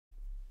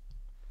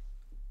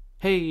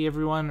Hey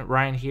everyone,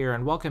 Ryan here,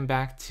 and welcome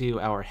back to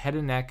our head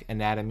and neck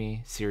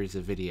anatomy series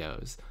of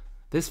videos.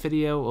 This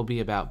video will be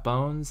about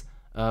bones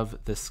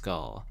of the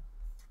skull.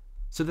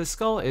 So the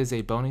skull is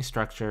a bony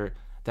structure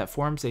that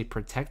forms a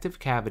protective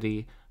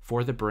cavity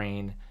for the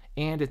brain,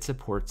 and it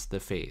supports the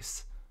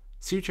face.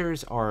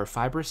 Sutures are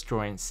fibrous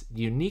joints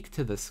unique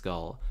to the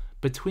skull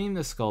between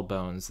the skull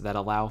bones that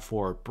allow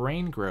for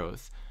brain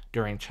growth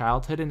during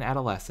childhood and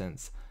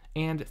adolescence,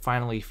 and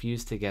finally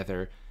fuse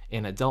together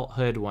in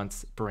adulthood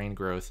once brain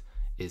growth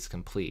is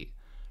complete.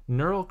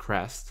 Neural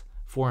crest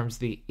forms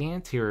the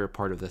anterior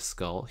part of the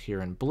skull,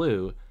 here in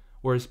blue,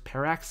 whereas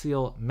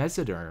paraxial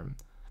mesoderm,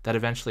 that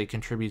eventually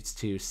contributes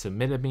to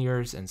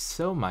semitomeres and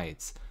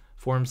somites,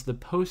 forms the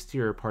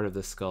posterior part of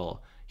the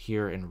skull,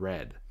 here in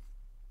red.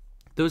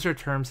 Those are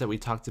terms that we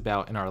talked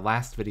about in our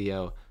last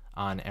video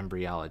on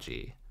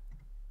embryology.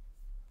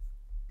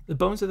 The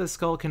bones of the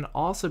skull can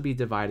also be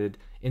divided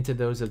into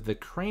those of the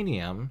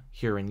cranium,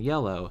 here in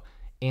yellow,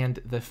 and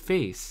the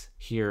face,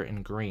 here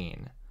in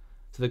green.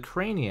 So the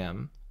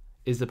cranium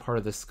is the part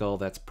of the skull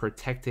that's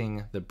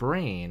protecting the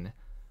brain,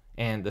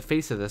 and the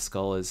face of the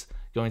skull is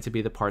going to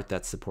be the part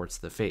that supports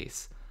the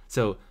face.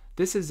 So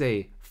this is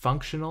a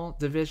functional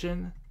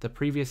division. The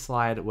previous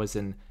slide was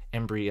an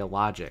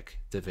embryologic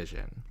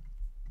division.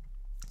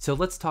 So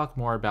let's talk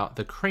more about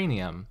the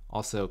cranium,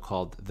 also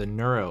called the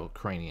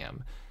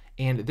neurocranium.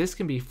 And this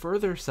can be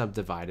further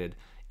subdivided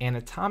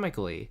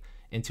anatomically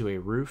into a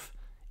roof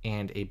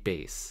and a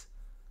base.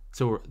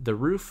 So the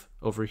roof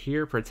over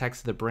here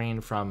protects the brain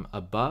from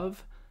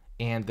above,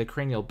 and the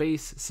cranial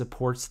base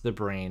supports the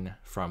brain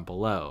from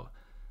below.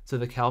 So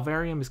the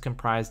calvarium is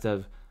comprised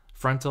of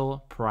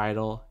frontal,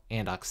 parietal,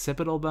 and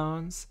occipital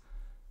bones.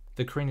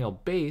 The cranial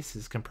base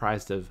is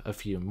comprised of a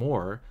few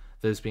more,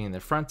 those being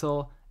the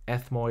frontal,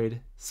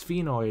 ethmoid,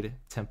 sphenoid,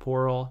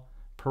 temporal,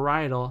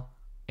 parietal,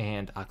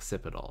 and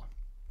occipital.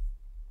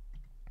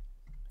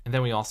 And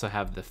then we also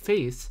have the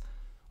face,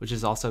 which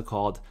is also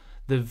called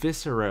the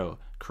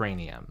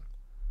viscerocranium.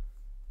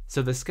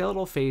 So the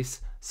skeletal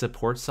face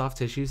supports soft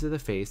tissues of the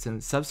face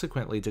and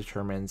subsequently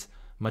determines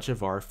much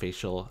of our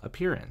facial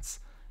appearance.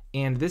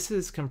 And this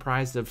is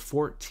comprised of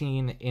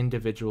 14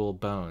 individual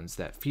bones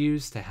that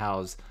fuse to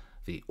house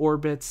the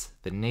orbits,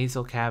 the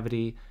nasal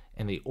cavity,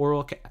 and the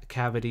oral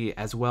cavity,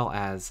 as well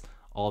as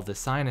all the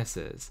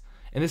sinuses.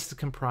 And this is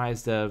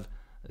comprised of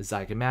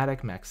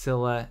zygomatic,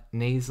 maxilla,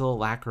 nasal,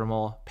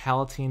 lacrimal,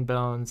 palatine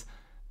bones,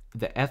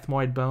 the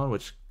ethmoid bone,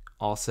 which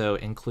also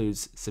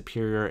includes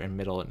superior and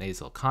middle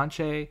nasal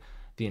conchae,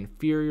 the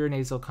inferior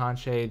nasal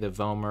conchae, the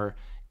vomer,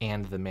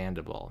 and the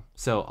mandible.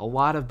 So a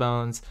lot of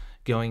bones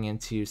going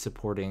into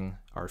supporting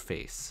our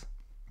face.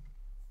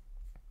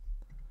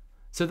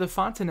 So the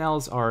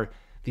fontanelles are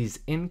these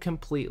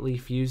incompletely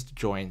fused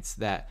joints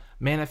that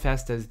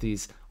manifest as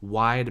these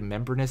wide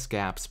membranous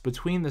gaps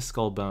between the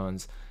skull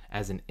bones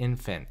as an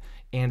infant,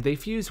 and they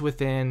fuse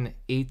within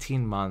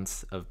 18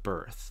 months of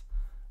birth.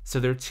 So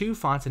there are two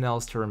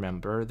fontanelles to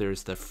remember.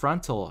 There's the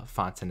frontal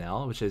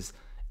fontanelle, which is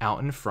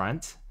out in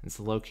front. It's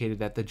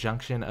located at the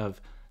junction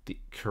of the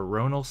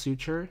coronal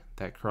suture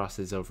that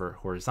crosses over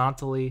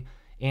horizontally,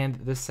 and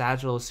the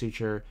sagittal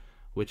suture,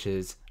 which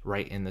is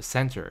right in the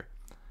center.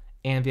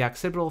 And the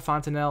occipital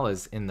fontanelle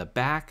is in the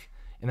back,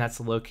 and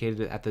that's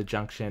located at the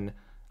junction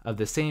of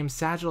the same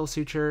sagittal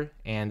suture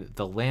and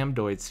the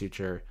lambdoid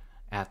suture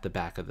at the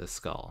back of the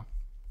skull.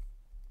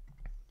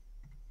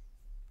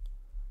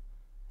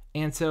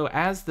 And so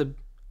as the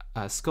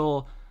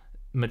skull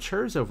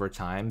matures over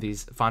time,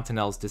 these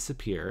fontanelles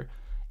disappear,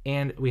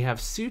 and we have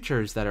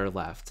sutures that are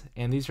left.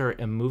 And these are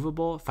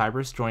immovable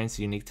fibrous joints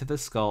unique to the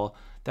skull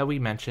that we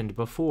mentioned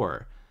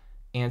before.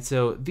 And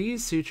so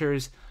these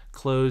sutures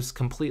close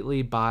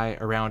completely by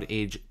around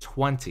age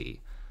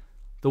 20.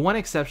 The one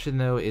exception,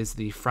 though, is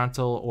the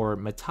frontal or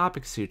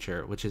metopic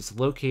suture, which is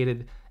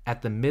located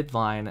at the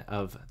midline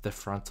of the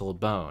frontal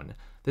bone.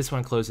 This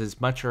one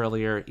closes much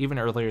earlier, even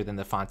earlier than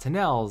the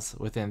fontanelles,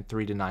 within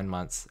 3 to 9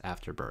 months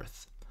after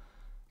birth.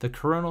 The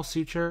coronal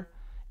suture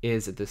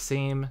is the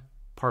same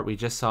part we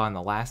just saw in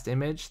the last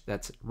image.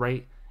 That's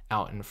right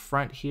out in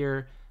front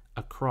here,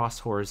 across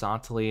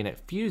horizontally, and it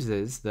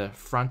fuses the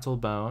frontal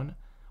bone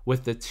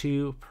with the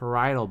two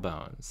parietal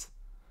bones.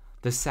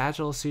 The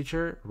sagittal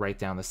suture, right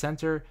down the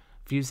center,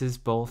 fuses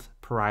both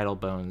parietal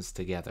bones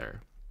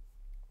together.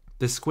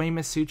 The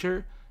squamous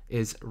suture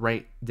is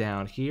right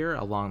down here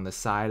along the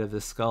side of the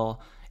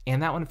skull,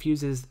 and that one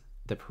fuses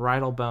the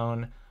parietal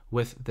bone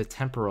with the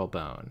temporal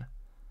bone.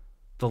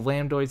 The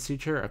lambdoid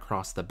suture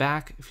across the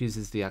back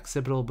fuses the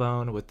occipital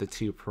bone with the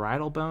two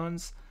parietal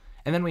bones,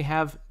 and then we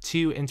have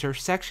two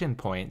intersection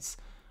points,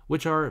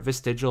 which are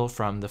vestigial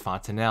from the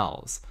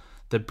fontanelles.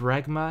 The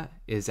bregma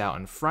is out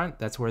in front.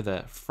 That's where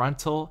the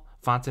frontal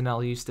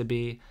fontanelle used to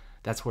be.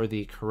 That's where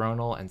the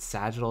coronal and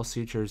sagittal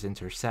sutures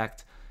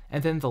intersect.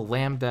 And then the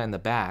lambda in the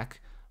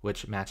back,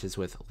 which matches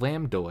with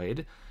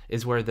lambdoid,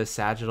 is where the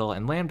sagittal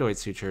and lambdoid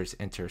sutures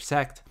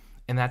intersect,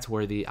 and that's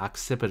where the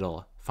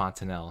occipital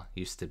fontanelle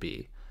used to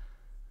be.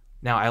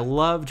 Now, I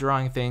love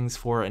drawing things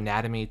for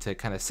anatomy to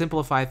kind of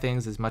simplify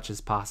things as much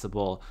as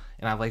possible,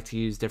 and I like to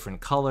use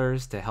different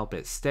colors to help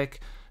it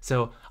stick.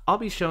 So I'll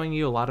be showing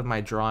you a lot of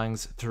my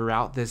drawings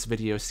throughout this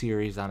video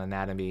series on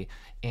anatomy,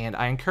 and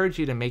I encourage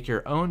you to make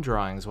your own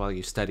drawings while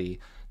you study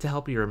to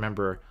help you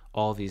remember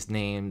all these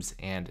names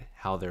and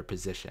how they're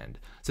positioned.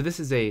 So this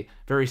is a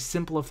very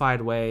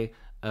simplified way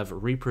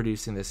of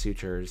reproducing the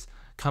sutures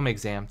come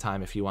exam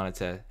time if you wanted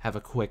to have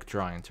a quick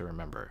drawing to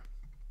remember.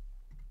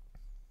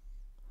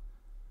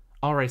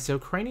 Alright, so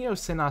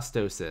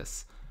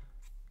craniosynostosis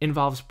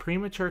involves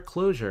premature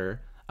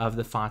closure of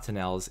the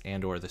fontanelles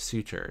and or the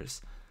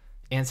sutures.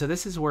 And so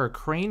this is where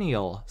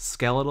cranial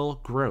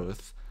skeletal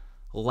growth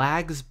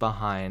lags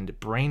behind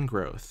brain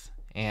growth.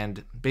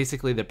 And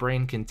basically the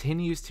brain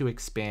continues to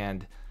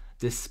expand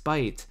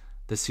despite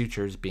the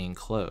sutures being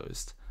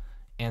closed.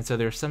 And so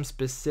there's some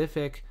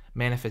specific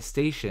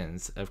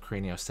manifestations of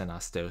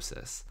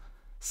craniosynostosis.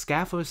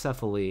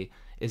 Scaphocephaly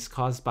is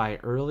caused by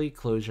early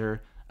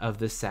closure of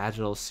the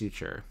sagittal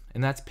suture,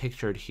 and that's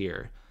pictured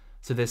here.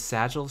 So this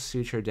sagittal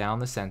suture down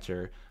the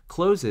center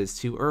closes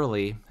too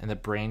early and the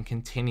brain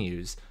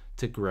continues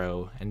to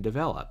grow and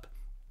develop.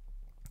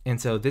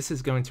 And so this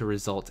is going to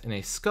result in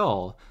a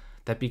skull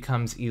that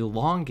becomes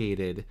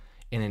elongated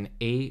in an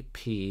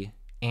AP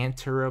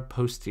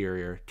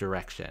anteroposterior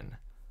direction.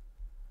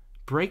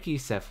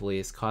 Brachycephaly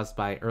is caused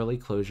by early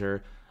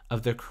closure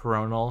of the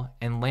coronal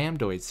and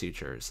lambdoid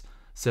sutures.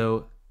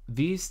 So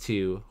these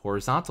two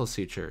horizontal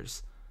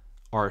sutures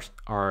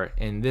are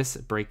in this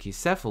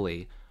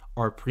brachycephaly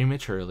are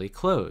prematurely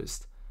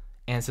closed.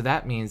 And so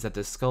that means that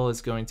the skull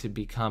is going to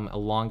become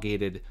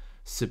elongated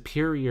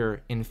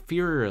superior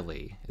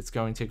inferiorly. It's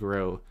going to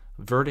grow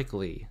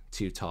vertically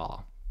too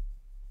tall.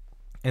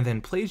 And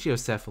then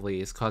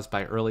plagiocephaly is caused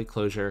by early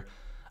closure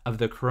of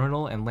the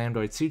coronal and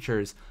lambdoid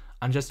sutures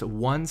on just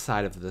one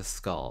side of the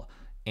skull.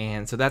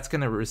 And so that's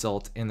going to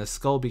result in the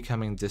skull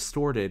becoming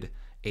distorted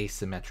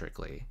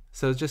asymmetrically.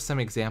 So just some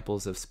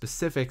examples of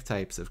specific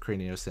types of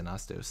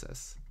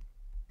craniosynostosis.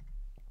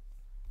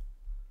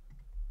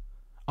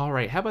 All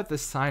right, how about the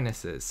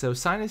sinuses? So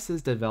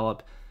sinuses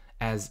develop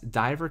as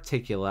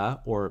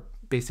diverticula, or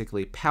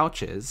basically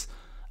pouches,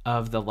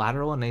 of the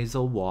lateral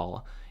nasal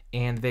wall,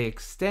 and they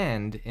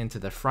extend into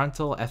the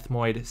frontal,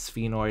 ethmoid,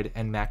 sphenoid,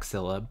 and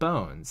maxilla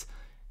bones,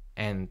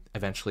 and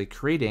eventually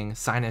creating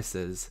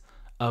sinuses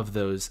of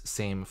those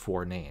same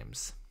four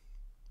names.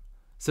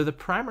 So the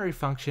primary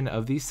function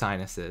of these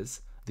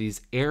sinuses,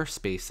 these air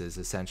spaces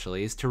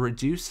essentially, is to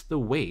reduce the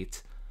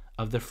weight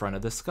of the front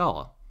of the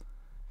skull.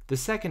 The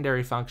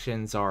secondary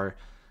functions are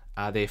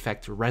they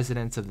affect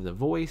resonance of the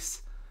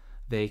voice,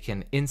 they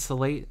can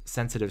insulate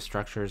sensitive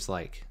structures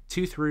like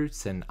tooth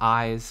roots and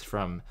eyes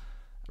from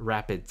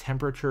rapid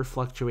temperature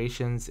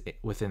fluctuations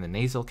within the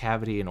nasal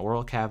cavity and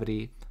oral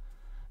cavity,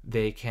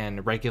 they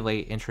can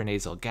regulate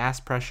intranasal gas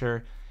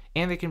pressure,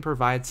 and they can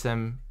provide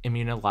some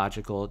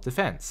immunological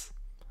defense.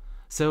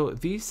 So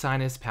these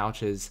sinus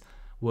pouches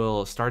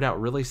will start out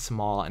really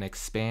small and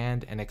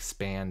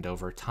expand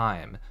over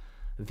time.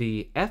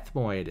 The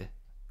ethmoid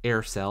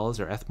air cells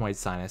or ethmoid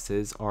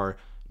sinuses are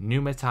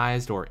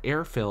pneumatized or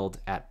air-filled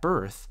at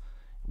birth,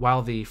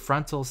 while the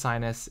frontal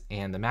sinus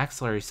and the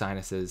maxillary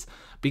sinuses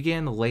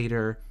begin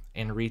later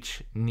and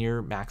reach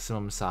near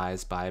maximum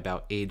size by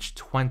about age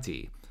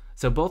 20.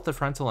 So both the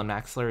frontal and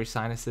maxillary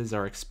sinuses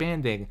are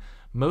expanding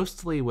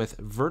mostly with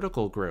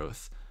vertical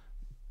growth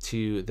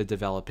to the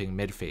developing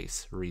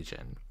midface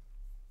region.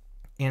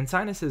 And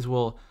sinuses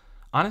will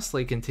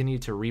honestly continue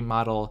to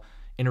remodel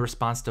in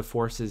response to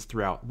forces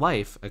throughout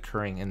life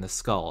occurring in the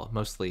skull,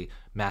 mostly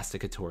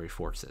masticatory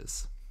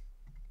forces.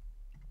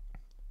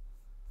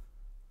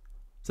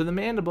 So the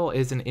mandible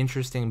is an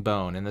interesting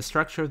bone, and the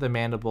structure of the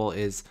mandible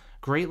is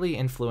greatly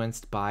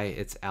influenced by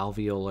its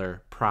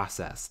alveolar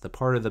process, the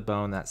part of the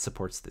bone that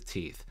supports the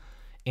teeth.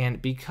 And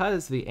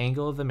because the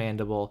angle of the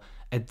mandible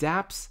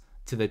adapts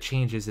to the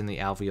changes in the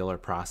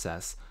alveolar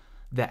process,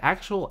 the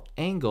actual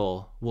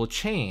angle will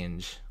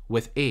change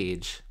with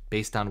age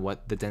based on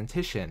what the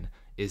dentition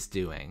is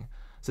doing.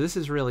 So this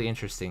is really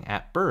interesting.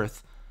 At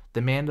birth,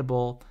 the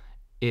mandible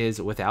is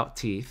without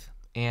teeth,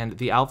 and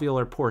the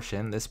alveolar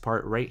portion, this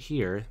part right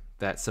here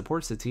that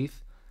supports the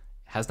teeth,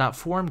 has not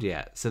formed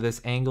yet. So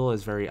this angle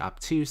is very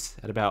obtuse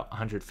at about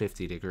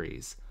 150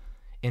 degrees.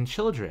 In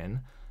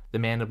children, the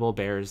mandible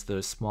bears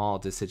those small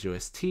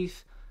deciduous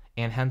teeth,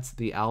 and hence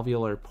the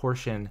alveolar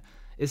portion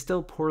is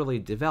still poorly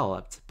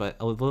developed, but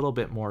a little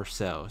bit more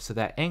so. So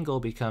that angle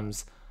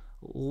becomes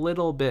a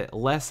little bit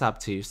less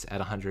obtuse at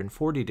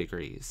 140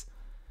 degrees.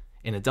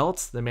 In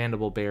adults, the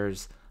mandible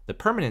bears the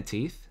permanent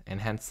teeth,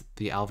 and hence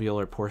the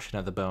alveolar portion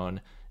of the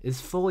bone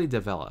is fully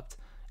developed.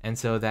 And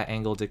so that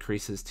angle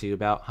decreases to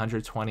about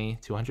 120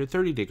 to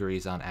 130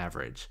 degrees on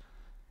average.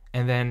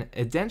 And then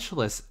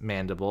edentulous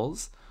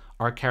mandibles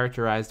are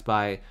characterized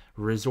by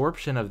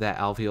resorption of that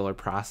alveolar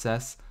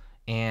process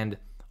and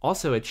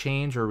also a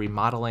change or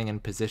remodeling in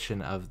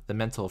position of the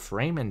mental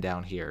foramen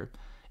down here.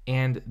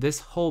 And this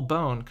whole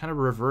bone kind of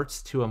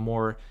reverts to a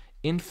more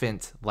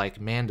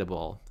infant-like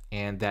mandible,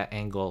 and that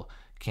angle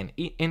can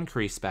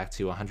increase back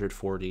to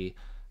 140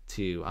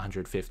 to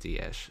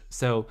 150-ish.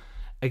 So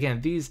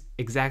again, these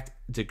exact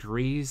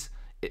degrees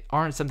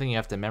aren't something you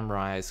have to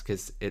memorize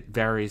because it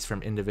varies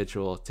from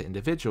individual to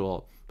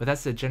individual, but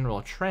that's the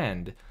general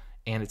trend,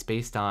 and it's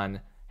based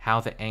on how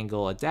the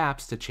angle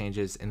adapts to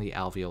changes in the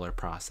alveolar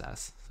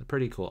process. So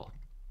pretty cool.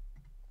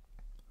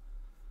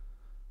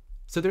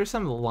 So there's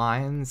some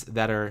lines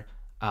that are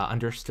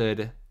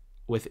understood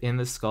within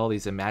the skull,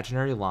 these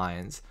imaginary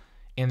lines,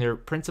 and they're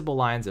principal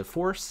lines of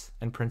force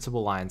and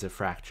principal lines of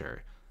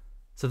fracture.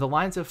 So the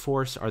lines of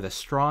force are the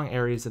strong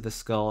areas of the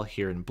skull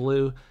here in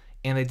blue,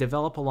 and they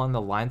develop along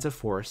the lines of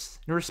force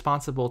and are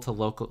responsible to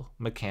local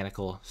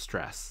mechanical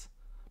stress,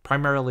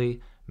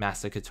 primarily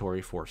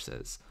masticatory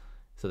forces.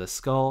 So the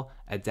skull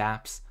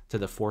adapts to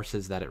the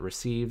forces that it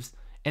receives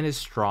and is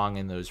strong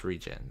in those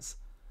regions.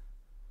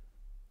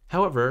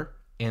 However,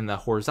 in the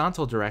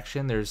horizontal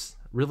direction, there's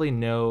really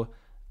no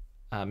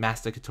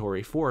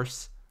masticatory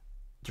force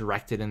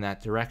directed in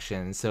that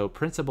direction. So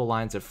principal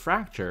lines of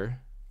fracture,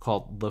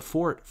 called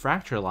Lefort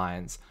fracture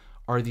lines,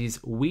 are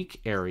these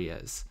weak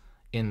areas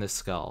in the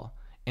skull,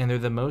 and they're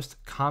the most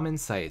common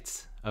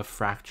sites of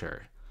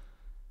fracture.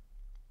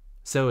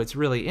 So it's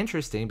really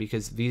interesting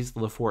because these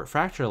Lefort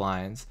fracture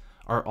lines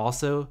are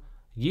also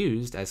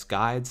used as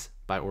guides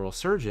by oral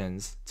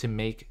surgeons to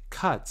make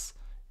cuts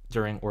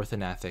during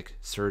orthognathic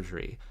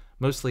surgery.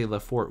 Mostly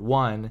Lefort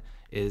 1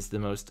 is the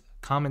most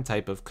common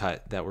type of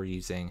cut that we're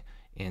using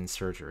in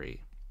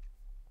surgery.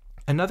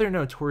 Another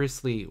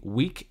notoriously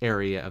weak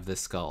area of the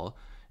skull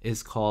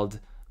is called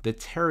the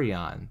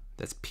pterion.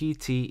 That's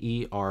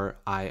P-T-E-R-I-O-N.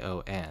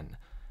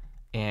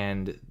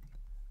 And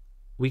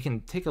we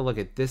can take a look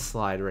at this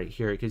slide right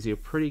here. It gives you a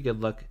pretty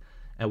good look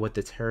at what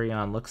the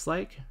pterion looks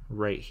like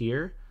right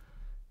here.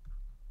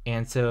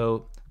 And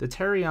so the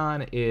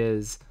pterion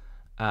is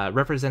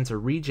represents a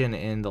region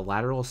in the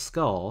lateral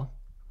skull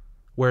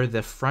where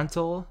the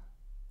frontal,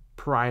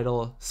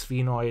 parietal,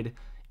 sphenoid,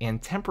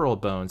 and temporal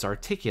bones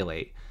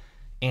articulate.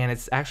 And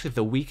it's actually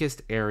the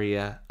weakest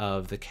area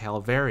of the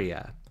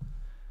calvaria.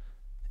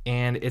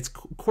 And it's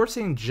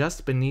coursing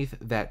just beneath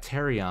that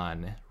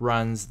pterion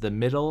runs the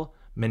middle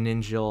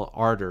meningeal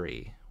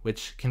artery,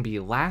 which can be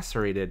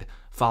lacerated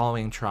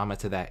following trauma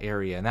to that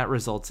area. And that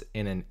results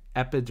in an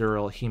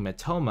epidural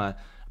hematoma,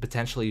 a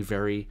potentially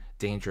very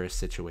dangerous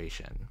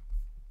situation.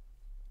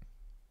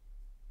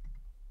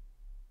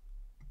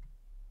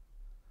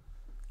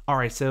 All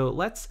right, so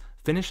let's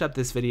finish up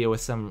this video with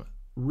some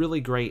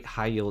really great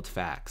high-yield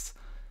facts.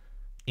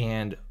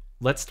 And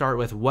let's start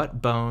with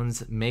what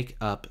bones make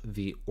up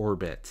the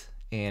orbit.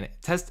 And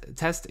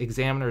test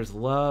examiners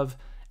love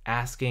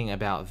asking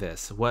about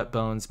this. What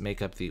bones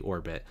make up the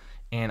orbit?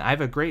 And I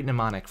have a great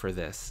mnemonic for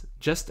this.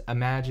 Just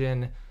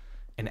imagine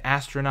an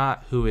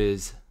astronaut who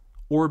is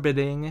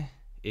orbiting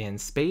in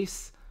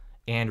space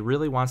and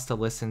really wants to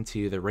listen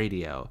to the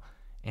radio.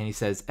 And he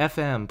says,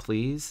 FM,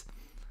 please.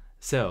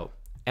 So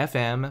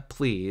FM,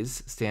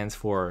 please, stands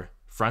for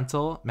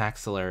frontal,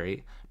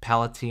 maxillary,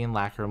 palatine,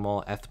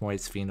 lacrimal, ethmoid,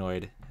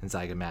 sphenoid, and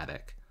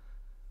zygomatic.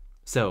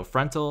 So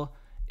frontal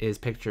is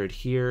pictured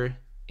here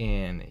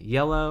in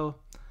yellow,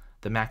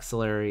 the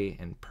maxillary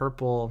in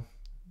purple,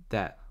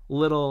 that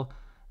little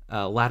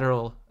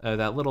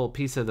that little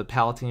piece of the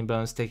palatine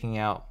bone sticking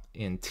out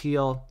in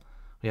teal.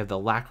 We have the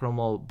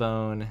lacrimal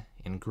bone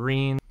in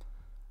green,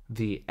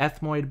 the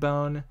ethmoid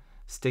bone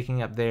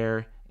sticking up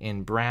there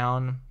in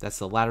brown. That's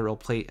the lateral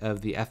plate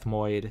of the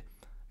ethmoid.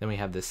 Then we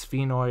have the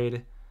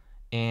sphenoid,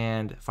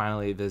 and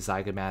finally the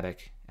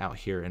zygomatic out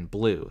here in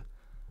blue.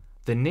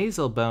 The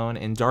nasal bone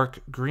in dark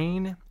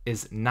green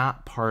is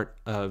not part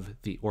of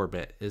the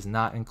orbit, is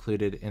not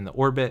included in the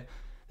orbit.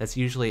 That's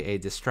usually a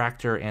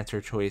distractor answer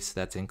choice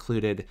that's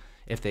included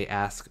if they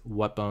ask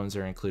what bones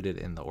are included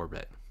in the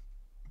orbit.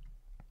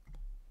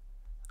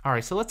 All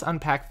right, so let's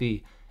unpack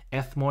the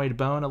ethmoid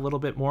bone a little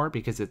bit more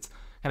because it's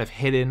kind of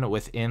hidden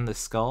within the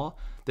skull.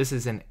 This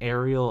is an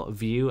aerial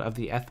view of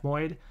the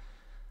ethmoid.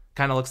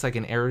 Kind of looks like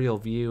an aerial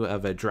view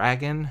of a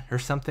dragon or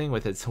something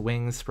with its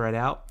wings spread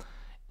out.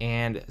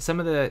 And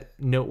some of the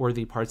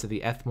noteworthy parts of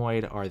the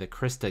ethmoid are the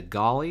crista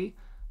galli.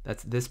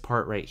 That's this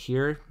part right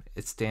here.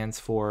 It stands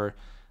for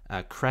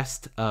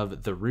crest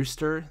of the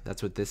rooster.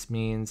 That's what this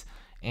means.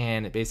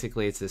 And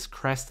basically it's this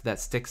crest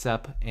that sticks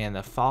up, and the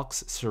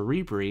falx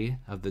cerebri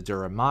of the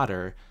dura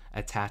mater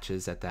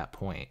attaches at that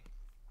point.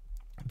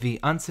 The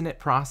uncinate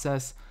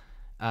process,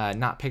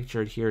 not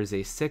pictured here, is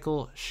a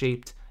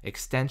sickle-shaped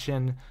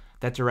extension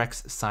that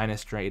directs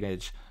sinus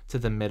drainage to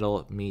the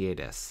middle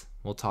meatus.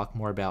 We'll talk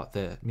more about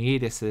the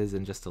meatuses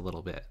in just a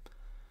little bit.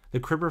 The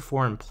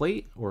cribriform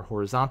plate, or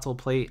horizontal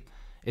plate,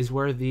 is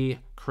where the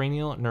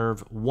cranial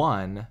nerve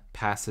 1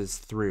 passes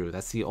through.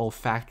 That's the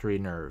olfactory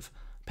nerve,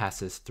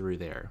 passes through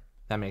there.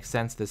 That makes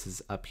sense. This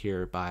is up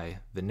here by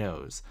the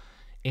nose.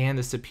 And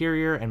the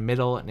superior and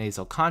middle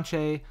nasal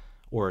conchae,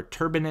 or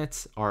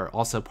turbinates, are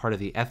also part of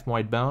the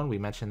ethmoid bone. We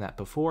mentioned that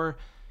before.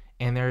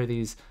 And there are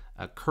these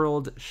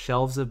curled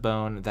shelves of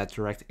bone that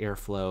direct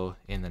airflow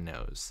in the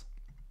nose.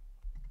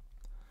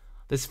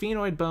 The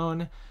sphenoid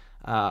bone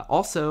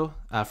Also,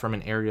 from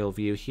an aerial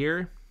view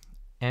here,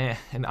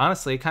 and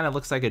honestly, it kind of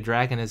looks like a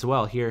dragon as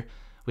well. Here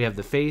we have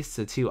the face,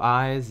 the two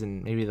eyes,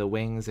 and maybe the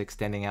wings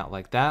extending out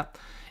like that.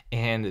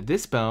 And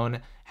this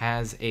bone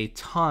has a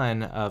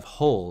ton of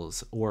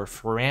holes or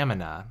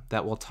foramina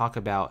that we'll talk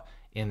about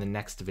in the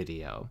next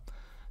video.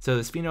 So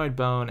the sphenoid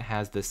bone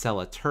has the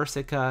sella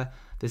turcica.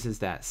 This is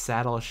that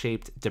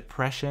saddle-shaped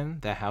depression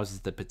that houses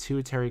the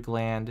pituitary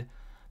gland.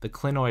 The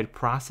clinoid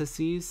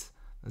processes,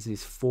 there's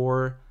these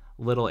 4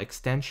 little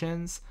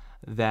extensions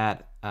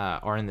that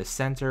are in the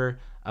center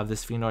of the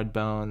sphenoid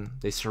bone.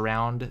 They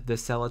surround the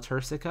sella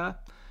turcica,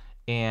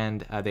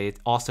 and they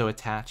also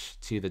attach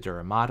to the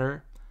dura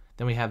mater.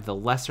 Then we have the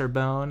lesser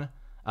bone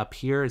up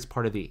here as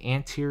part of the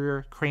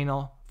anterior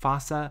cranial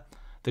fossa.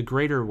 The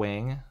greater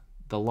wing,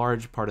 the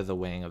large part of the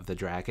wing of the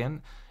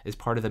dragon, is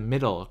part of the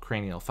middle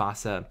cranial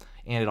fossa,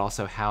 and it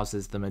also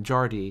houses the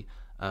majority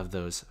of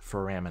those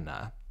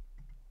foramina.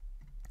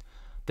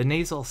 The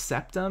nasal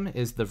septum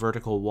is the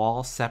vertical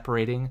wall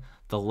separating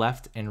the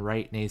left and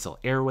right nasal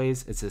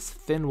airways. It's this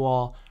thin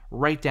wall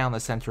right down the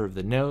center of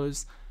the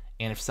nose,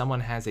 and if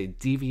someone has a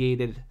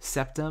deviated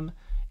septum,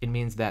 it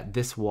means that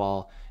this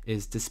wall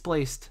is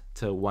displaced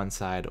to one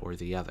side or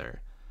the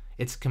other.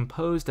 It's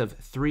composed of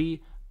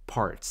 3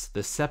 parts: the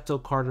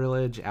septal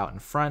cartilage out in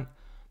front,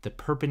 the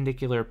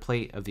perpendicular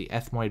plate of the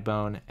ethmoid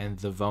bone, and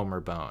the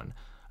vomer bone.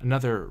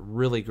 Another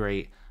really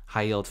great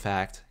high-yield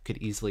fact, could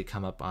easily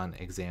come up on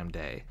exam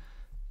day.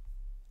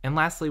 And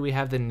lastly, we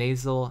have the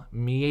nasal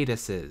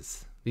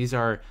meatuses. These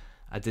are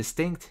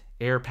distinct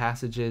air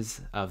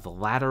passages of the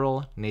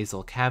lateral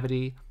nasal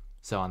cavity,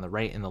 so on the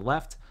right and the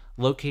left,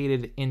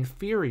 located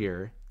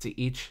inferior to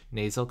each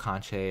nasal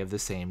conchae of the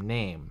same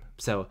name.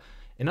 So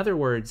in other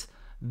words,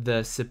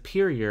 the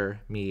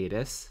superior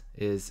meatus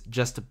is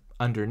just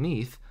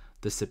underneath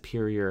the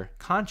superior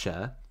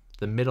concha,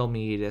 the middle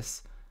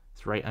meatus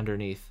is right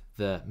underneath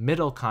the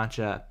middle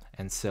concha,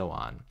 and so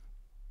on.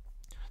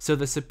 So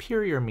the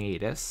superior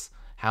meatus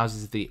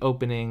houses the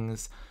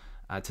openings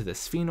to the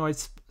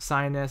sphenoid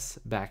sinus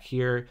back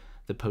here,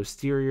 the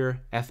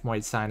posterior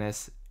ethmoid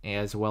sinus,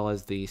 as well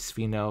as the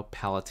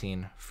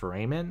sphenopalatine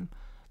foramen.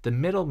 The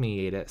middle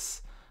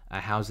meatus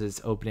houses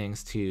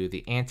openings to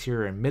the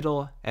anterior and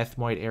middle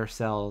ethmoid air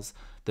cells,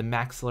 the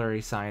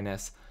maxillary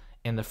sinus,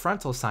 and the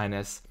frontal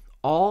sinus,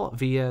 all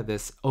via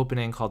this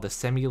opening called the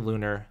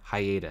semilunar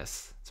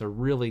hiatus. It's a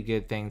really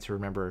good thing to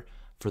remember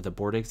for the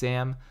board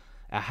exam.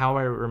 How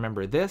I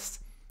remember this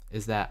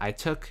is that I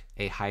took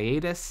a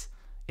hiatus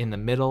in the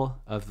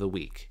middle of the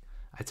week.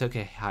 I took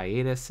a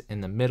hiatus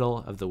in the middle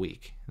of the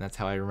week. And that's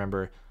how I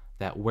remember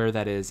that where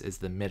that is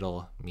the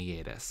middle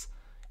meatus.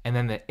 And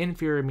then the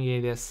inferior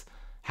meatus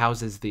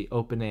houses the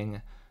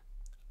opening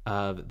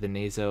of the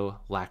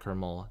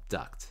nasolacrimal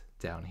duct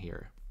down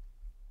here.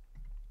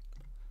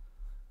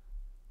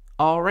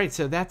 All right,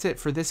 so that's it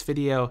for this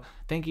video.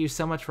 Thank you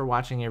so much for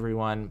watching,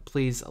 everyone.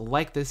 Please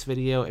like this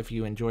video if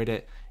you enjoyed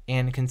it,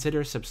 and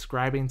consider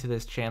subscribing to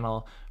this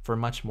channel for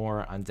much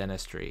more on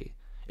dentistry.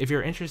 If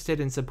you're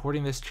interested in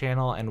supporting this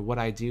channel and what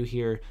I do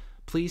here,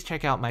 please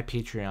check out my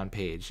Patreon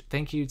page.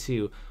 Thank you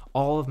to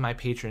all of my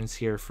patrons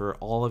here for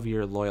all of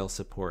your loyal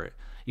support.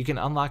 You can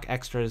unlock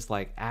extras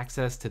like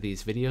access to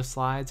these video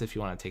slides if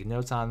you want to take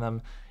notes on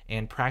them,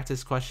 and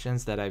practice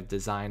questions that I've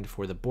designed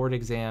for the board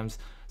exams,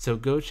 so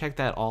go check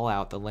that all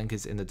out. The link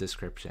is in the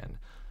description.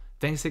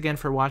 Thanks again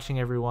for watching,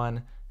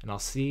 everyone, and I'll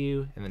see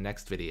you in the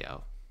next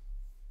video.